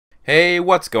Hey,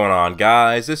 what's going on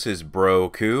guys? This is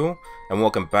Broku, and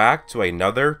welcome back to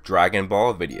another Dragon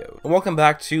Ball video. And welcome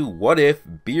back to What If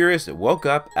Beerus Woke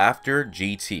Up After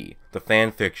GT, the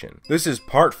fan fiction. This is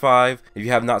part 5. If you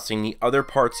have not seen the other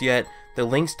parts yet, the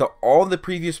links to all the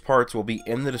previous parts will be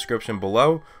in the description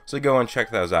below, so go and check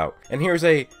those out. And here's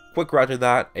a quick route to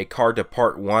that, a card to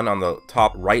part 1 on the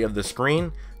top right of the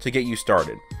screen to get you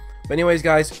started. But anyways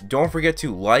guys, don't forget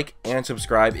to like and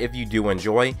subscribe if you do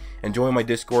enjoy, and join my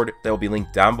Discord that will be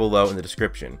linked down below in the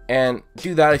description. And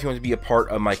do that if you want to be a part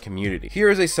of my community. Here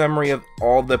is a summary of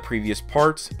all the previous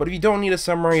parts, but if you don't need a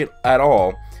summary at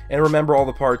all, and remember all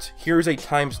the parts, here's a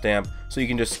timestamp so you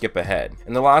can just skip ahead.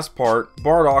 In the last part,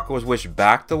 Bardock was wished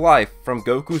back to life from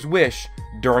Goku's wish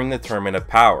during the Tournament of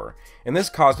Power, and this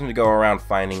caused him to go around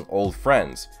finding old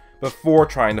friends before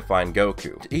trying to find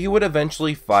Goku. He would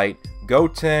eventually fight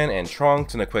Goten and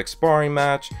Trunks in a quick sparring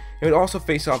match. He would also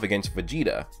face off against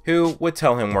Vegeta, who would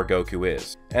tell him where Goku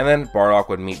is. And then Bardock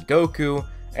would meet Goku,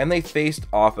 and they faced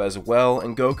off as well,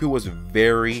 and Goku was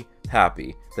very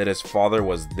happy that his father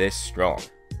was this strong.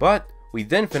 But we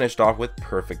then finished off with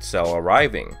Perfect Cell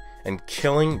arriving and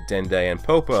killing Dende and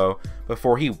Popo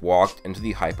before he walked into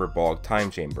the hyperbolic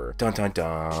time chamber. Dun dun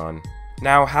dun.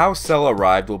 Now, how Cell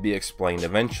arrived will be explained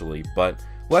eventually, but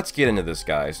let's get into this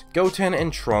guys. Goten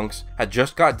and Trunks had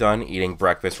just got done eating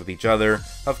breakfast with each other.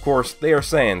 Of course, they are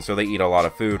Saiyans, so they eat a lot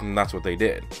of food, and that's what they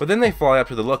did. But then they fly up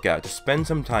to the lookout to spend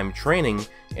some time training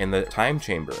in the time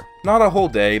chamber. Not a whole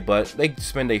day, but they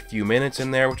spend a few minutes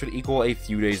in there, which would equal a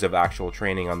few days of actual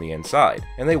training on the inside.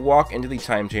 And they walk into the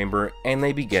time chamber, and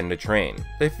they begin to train.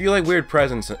 They feel a weird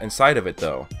presence inside of it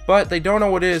though, but they don't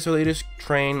know what it is, so they just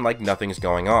train like nothing's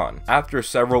going on. After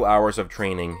several hours of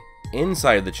training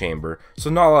inside the chamber, so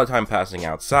not a lot of time passing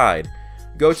outside,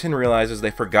 Goten realizes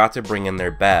they forgot to bring in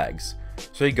their bags,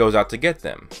 so he goes out to get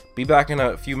them. Be back in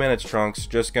a few minutes, Trunks,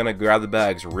 just gonna grab the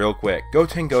bags real quick.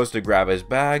 Goten goes to grab his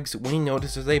bags when he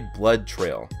notices a blood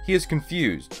trail. He is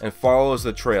confused and follows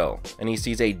the trail, and he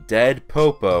sees a dead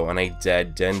Popo and a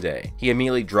dead Dende. He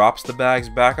immediately drops the bags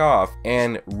back off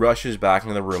and rushes back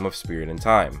into the room of spirit and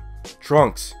time.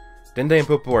 Trunks, Dende and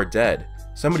Popo are dead.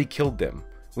 Somebody killed them.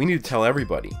 We need to tell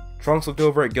everybody. Trunks looked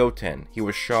over at Goten. He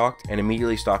was shocked and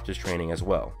immediately stopped his training as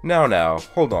well. Now,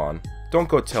 hold on. Don't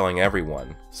go telling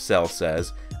everyone, Cell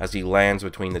says as he lands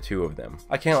between the two of them.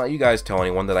 I can't let you guys tell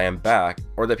anyone that I am back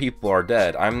or that people are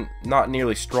dead. I'm not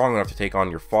nearly strong enough to take on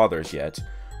your fathers yet,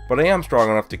 but I am strong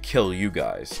enough to kill you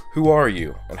guys. Who are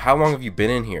you, and how long have you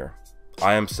been in here?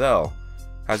 I am Cell.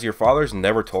 Has your fathers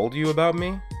never told you about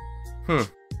me?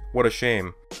 What a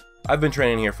shame. I've been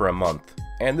training here for a month,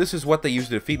 and this is what they used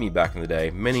to defeat me back in the day,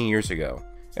 many years ago.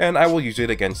 And I will use it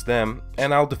against them,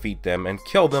 and I'll defeat them and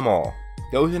kill them all.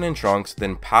 Goten and Trunks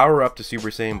then power up to Super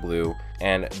Saiyan Blue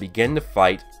and begin to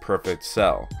fight Perfect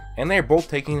Cell. And they are both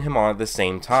taking him on at the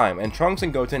same time, and Trunks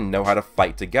and Goten know how to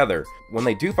fight together. When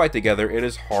they do fight together, it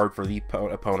is hard for the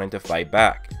opponent to fight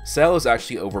back. Cell is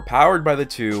actually overpowered by the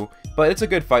two, but it's a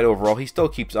good fight overall. He still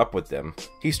keeps up with them.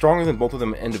 He's stronger than both of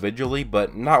them individually,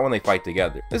 but not when they fight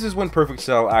together. This is when Perfect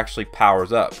Cell actually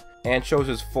powers up and shows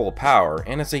his full power,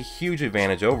 and it's a huge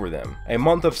advantage over them. A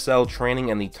month of Cell training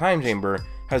in the time chamber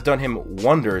has done him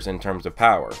wonders in terms of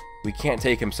power. We can't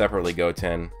take him separately,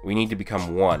 Goten. We need to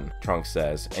become one, Trunks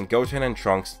says, and Goten and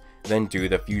Trunks then do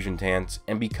the fusion dance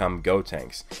and become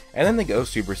Gotenks. And then they go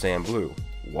Super Saiyan Blue.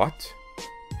 What?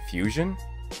 Fusion?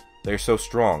 They're so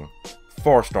strong.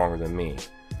 Far stronger than me.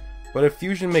 But if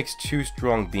fusion makes two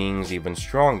strong beings even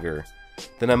stronger,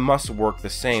 then it must work the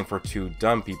same for two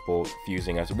dumb people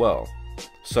fusing as well.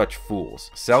 Such fools.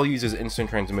 Cell uses instant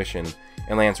transmission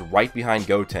and lands right behind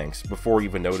Gotenks before he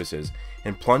even notices,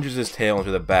 and plunges his tail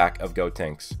into the back of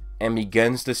Gotenks and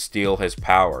begins to steal his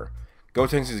power.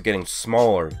 Gotenks is getting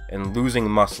smaller and losing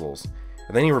muscles,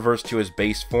 and then he reverts to his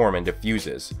base form and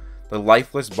diffuses. The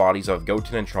lifeless bodies of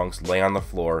Goten and Trunks lay on the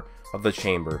floor of the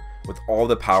chamber with all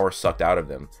the power sucked out of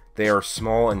them. They are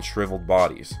small and shriveled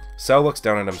bodies. Cell looks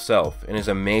down at himself and is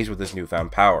amazed with his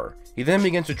newfound power. He then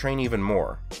begins to train even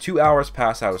more. 2 hours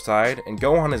pass outside, and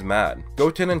Gohan is mad.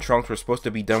 Goten and Trunks were supposed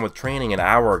to be done with training an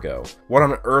hour ago. What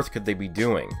on earth could they be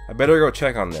doing? I better go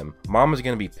check on them. Mom is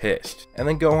gonna be pissed. And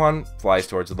then Gohan flies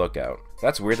towards the lookout.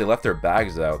 That's weird, they left their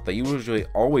bags out. They usually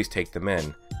always take them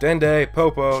in. Dende,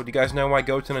 Popo, do you guys know why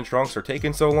Goten and Trunks are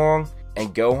taking so long?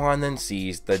 And Gohan then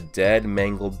sees the dead,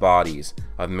 mangled bodies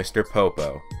of Mr.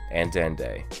 Popo and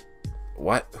Dende.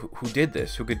 What? Who did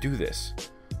this? Who could do this?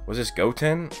 Was this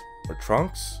Goten? Or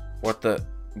Trunks? What the?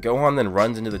 Gohan then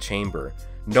runs into the chamber,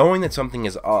 knowing that something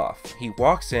is off. He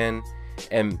walks in,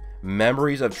 and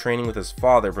memories of training with his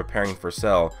father preparing for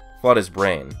Cell flood his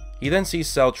brain. He then sees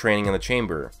Cell training in the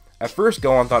chamber, At first,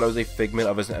 Gohan thought it was a figment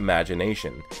of his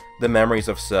imagination, the memories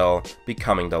of Cell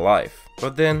becoming to life.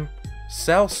 But then,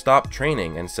 Cell stopped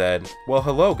training and said, "Well,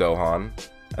 hello, Gohan.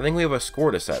 I think we have a score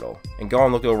to settle." And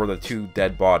Gohan looked over the two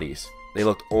dead bodies. They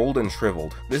looked old and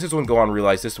shriveled. This is when Gohan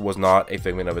realized this was not a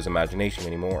figment of his imagination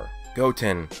anymore.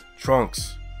 "Goten,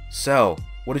 Trunks, Cell,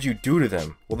 what did you do to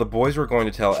them?" Well, the boys were going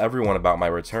to tell everyone about my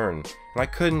return, and I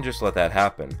couldn't just let that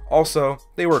happen. Also,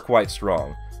 they were quite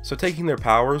strong, so taking their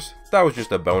powers, that was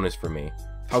just a bonus for me.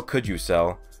 "How could you,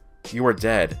 Cell? You were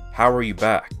dead. How are you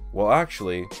back?" "Well,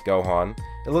 actually, Gohan,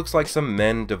 it looks like some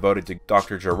men devoted to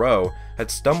Dr. Gero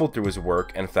had stumbled through his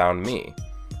work and found me.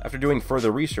 After doing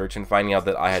further research and finding out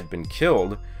that I had been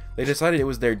killed, they decided it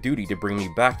was their duty to bring me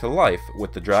back to life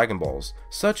with the Dragon Balls.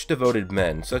 Such devoted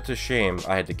men, such a shame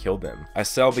I had to kill them." As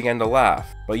Cell began to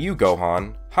laugh. "But you,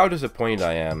 Gohan, how disappointed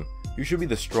I am. You should be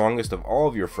the strongest of all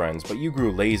of your friends, but you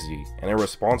grew lazy and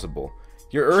irresponsible.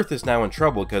 Your Earth is now in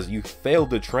trouble because you failed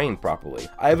to train properly.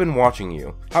 I have been watching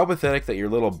you. How pathetic that your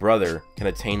little brother can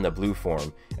attain the blue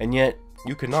form, and yet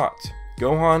you cannot."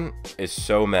 Gohan is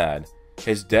so mad.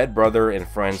 His dead brother and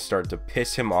friends start to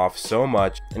piss him off so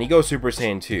much, and he goes Super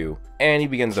Saiyan 2, and he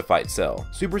begins to fight Cell.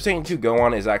 Super Saiyan 2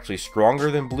 Gohan is actually stronger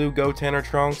than Blue Goten or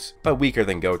Trunks, but weaker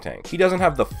than Goten. He doesn't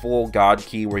have the full God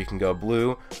Ki where he can go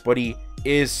blue, but he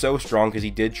is so strong because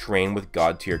he did train with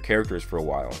God tier characters for a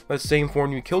while. That same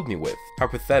form you killed me with. How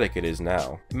pathetic it is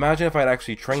now. Imagine if I'd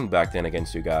actually trained back then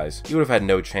against you guys. You would have had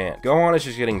no chance. Gohan is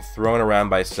just getting thrown around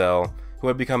by Cell, who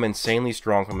had become insanely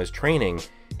strong from his training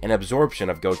and absorption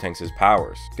of Gotenks'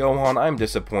 powers. "Gohan, I'm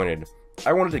disappointed.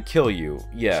 I wanted to kill you,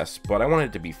 yes, but I wanted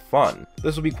it to be fun.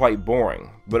 This will be quite boring,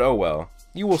 but oh well.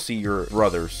 You will see your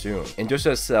brother soon." And just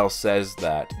as Cell says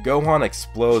that, Gohan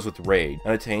explodes with rage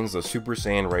and attains the Super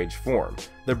Saiyan Rage form,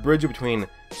 the bridge between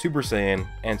Super Saiyan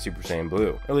and Super Saiyan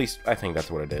Blue. At least, I think that's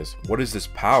what it is. What is this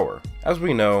power? As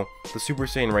we know, the Super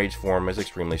Saiyan Rage form is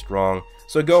extremely strong,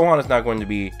 so Gohan is now going to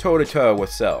be toe-to-toe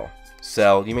with Cell.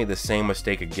 "Cell, you made the same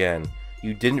mistake again.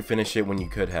 You didn't finish it when you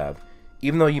could have.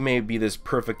 Even though you may be this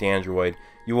perfect android,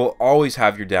 you will always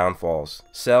have your downfalls."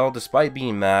 Cell, despite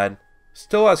being mad,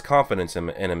 still has confidence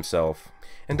in himself,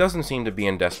 and doesn't seem to be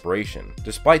in desperation,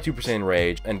 despite Super Saiyan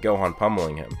Rage and Gohan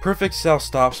pummeling him. Perfect Cell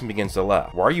stops and begins to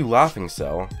laugh. "Why are you laughing,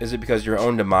 Cell? Is it because your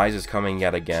own demise is coming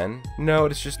yet again?" "No,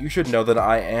 it's just you should know that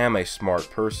I am a smart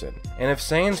person, and if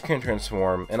Saiyans can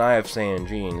transform and I have Saiyan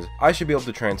genes, I should be able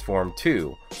to transform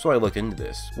too, so I looked into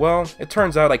this. Well, it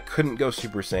turns out I couldn't go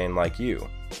Super Saiyan like you,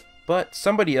 but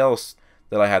somebody else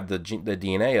that I have the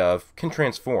DNA of can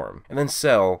transform." And then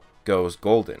Cell goes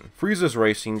golden. Frieza's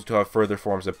race seems to have further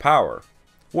forms of power.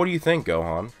 What do you think,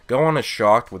 Gohan? Gohan is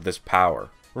shocked with this power.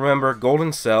 Remember,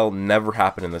 Golden Cell never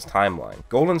happened in this timeline.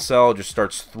 Golden Cell just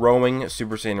starts throwing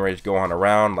Super Saiyan Rage Gohan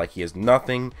around like he is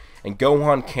nothing, and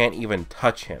Gohan can't even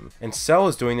touch him. And Cell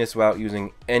is doing this without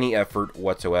using any effort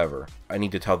whatsoever. "I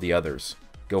need to tell the others,"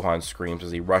 Gohan screams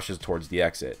as he rushes towards the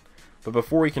exit. But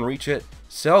before he can reach it,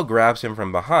 Cell grabs him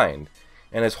from behind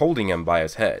and is holding him by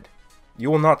his head. "You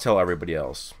will not tell everybody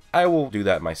else. I will do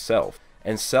that myself."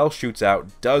 And Cell shoots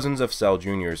out dozens of Cell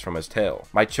Juniors from his tail.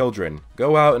 "My children,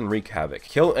 go out and wreak havoc.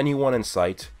 Kill anyone in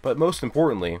sight, but most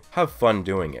importantly, have fun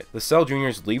doing it." The Cell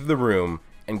Juniors leave the room,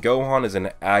 and Gohan is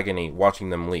in agony watching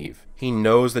them leave. He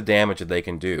knows the damage that they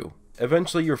can do.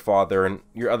 "Eventually your father and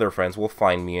your other friends will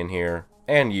find me in here,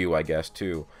 and you, I guess,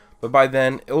 too. But by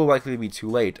then, it will likely be too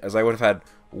late, as I would have had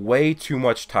way too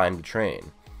much time to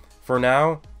train. For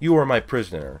now, you are my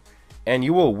prisoner, and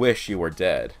you will wish you were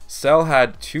dead." Cell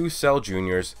had two Cell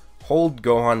Juniors hold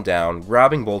Gohan down,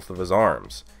 grabbing both of his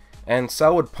arms, and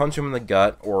Cell would punch him in the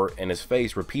gut or in his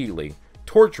face repeatedly,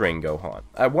 torturing Gohan.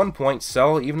 At one point,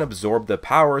 Cell even absorbed the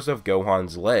powers of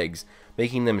Gohan's legs,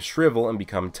 making them shrivel and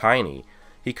become tiny.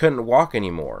 He couldn't walk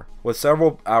anymore. With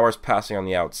several hours passing on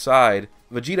the outside,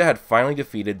 Vegeta had finally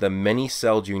defeated the many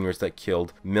Cell Juniors that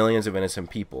killed millions of innocent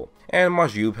people, and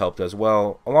Majub helped as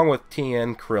well, along with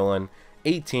Tien, Krillin,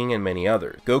 18, and many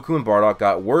others. Goku and Bardock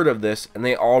got word of this, and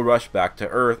they all rushed back to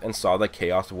Earth and saw the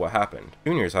chaos of what happened.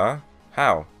 "Juniors, huh?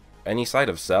 How? Any sight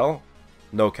of Cell?"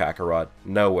 "No, Kakarot.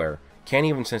 Nowhere. Can't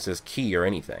even sense his ki or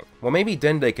anything." "Well, maybe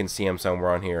Dende can see him somewhere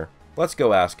on here. Let's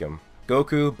go ask him."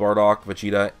 Goku, Bardock,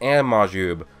 Vegeta, and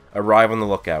Majub arrive on the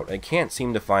lookout and can't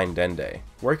seem to find Dende.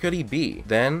 Where could he be?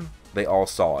 Then they all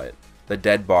saw it. The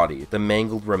dead body, the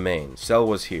mangled remains. Cell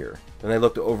was here. Then they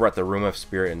looked over at the Room of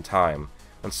Spirit and Time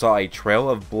and saw a trail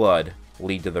of blood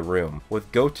lead to the room,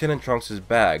 with Goten and Trunks'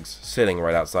 bags sitting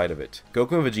right outside of it.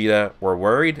 Goku and Vegeta were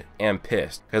worried and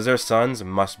pissed, because their sons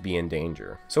must be in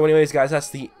danger. So anyways guys, that's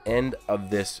the end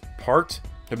of this part.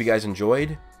 Hope you guys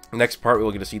enjoyed. Next part,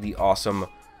 we'll get to see the awesome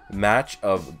match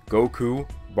of Goku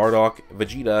Bardock,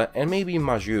 Vegeta, and maybe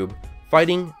Majub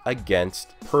fighting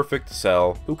against Perfect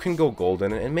Cell, who can go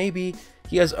golden, and maybe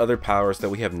he has other powers that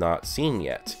we have not seen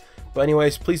yet. But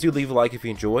anyways, please do leave a like if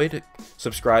you enjoyed,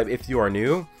 subscribe if you are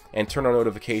new, and turn on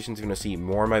notifications if you want to see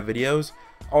more of my videos.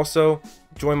 Also,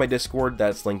 join my Discord,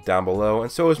 that's linked down below,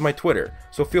 and so is my Twitter.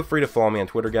 So feel free to follow me on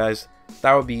Twitter, guys.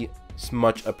 That would be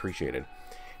much appreciated.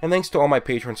 And thanks to all my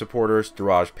Patreon supporters,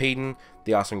 Duraj Payton,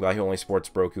 the awesome guy who only supports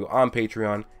Broku on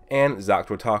Patreon, and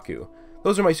Zaktotaku.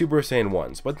 Those are my Super Saiyan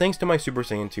 1s, but thanks to my Super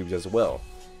Saiyan 2s as well.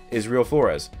 Israel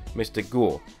Flores, Mystic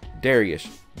Ghoul, Darius,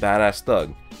 Badass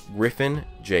Thug, Griffin,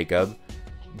 Jacob,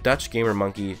 Dutch Gamer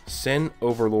Monkey, Sin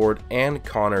Overlord, and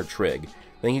Connor Trigg.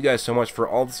 Thank you guys so much for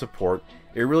all the support.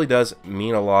 It really does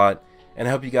mean a lot, and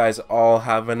I hope you guys all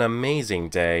have an amazing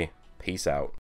day. Peace out.